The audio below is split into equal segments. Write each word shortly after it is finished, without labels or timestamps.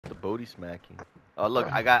Booty smacking. Oh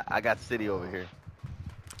look, I got City over here.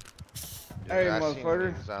 Yeah, Hey, I seen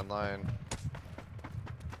motherfucker. things online.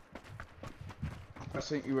 I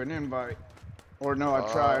sent you an invite. Or no, I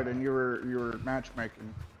tried and you were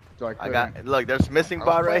matchmaking. So I couldn't. Look, there's missing I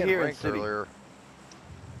was bot right playing here in ranked City. earlier.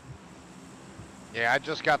 Yeah, I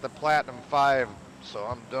just got the Platinum 5, so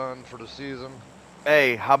I'm done for the season.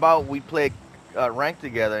 Hey, how about we play rank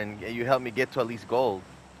together and you help me get to at least gold?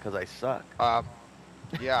 Cause I suck.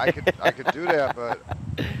 Yeah, I could do that, but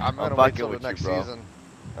I'm I'm gonna wait fucking till the with you, next bro. season.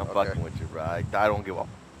 I'm Okay. fucking with you, bro. I don't give a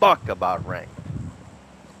fuck about rank.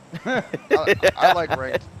 I like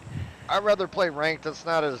ranked. I'd rather play ranked. It's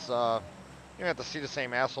not as you don't have to see the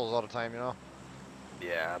same assholes all the time, you know.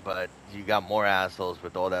 Yeah, but you got more assholes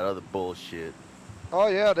with all that other bullshit. Oh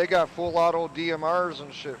yeah, they got full auto DMRs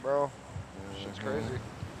and shit, bro. Shit's crazy.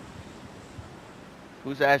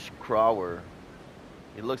 Who's Ash Crower?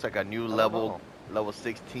 He looks like a new I don't know. level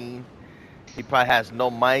 16. He probably has no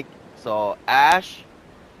mic. So Ash,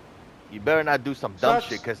 you better not do some dumb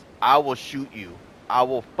shit, cause I will shoot you. I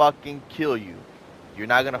will fucking kill you. You're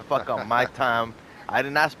not gonna fuck up my time. I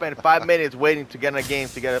did not spend 5 minutes waiting to get in a game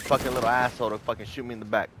to get a fucking little asshole to fucking shoot me in the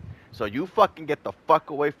back. So you fucking get the fuck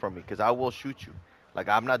away from me, cause I will shoot you. Like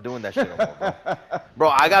I'm not doing that shit no more, bro. Bro,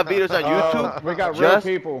 I got videos on YouTube. We got real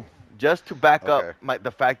people. Just to back up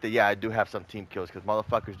the fact that yeah, I do have some team kills, cause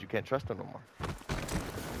motherfuckers, you can't trust them no more.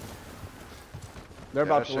 They're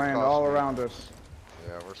about to land all around us.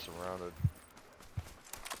 Yeah, we're surrounded.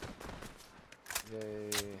 Yay.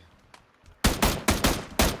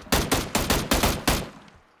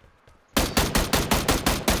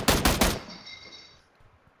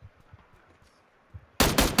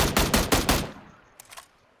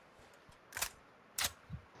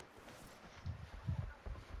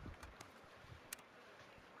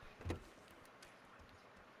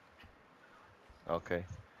 Okay.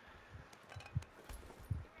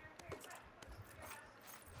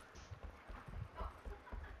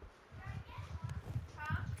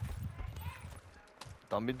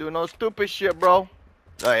 Don't be doing no stupid shit, bro.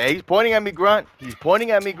 Hey, he's pointing at me, Grunt. He's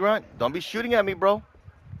pointing at me, Grunt. Don't be shooting at me, bro.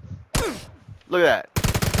 Look at that.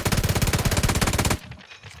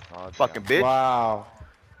 Oh, fucking bitch. Wow.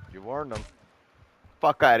 You warned them.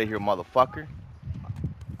 Fuck out of here, motherfucker.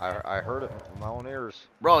 I heard it with my own ears.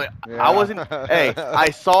 Bro, yeah. I wasn't. Hey, I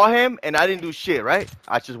saw him and I didn't do shit, right?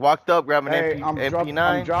 I just walked up, grabbed an MP9.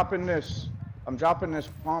 I'm dropping this. I'm dropping this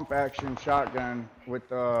pump action shotgun with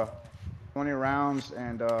 20 rounds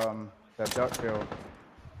and that duck kill.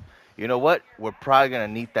 You know what? We're probably gonna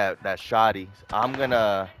need that shoddy. I'm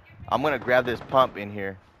gonna grab this pump in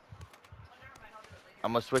here.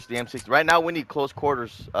 I'm gonna switch the M60. Right now we need close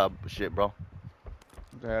quarters shit, bro.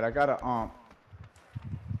 Dad, I got a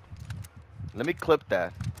Let me clip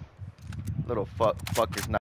that. Little fucker's not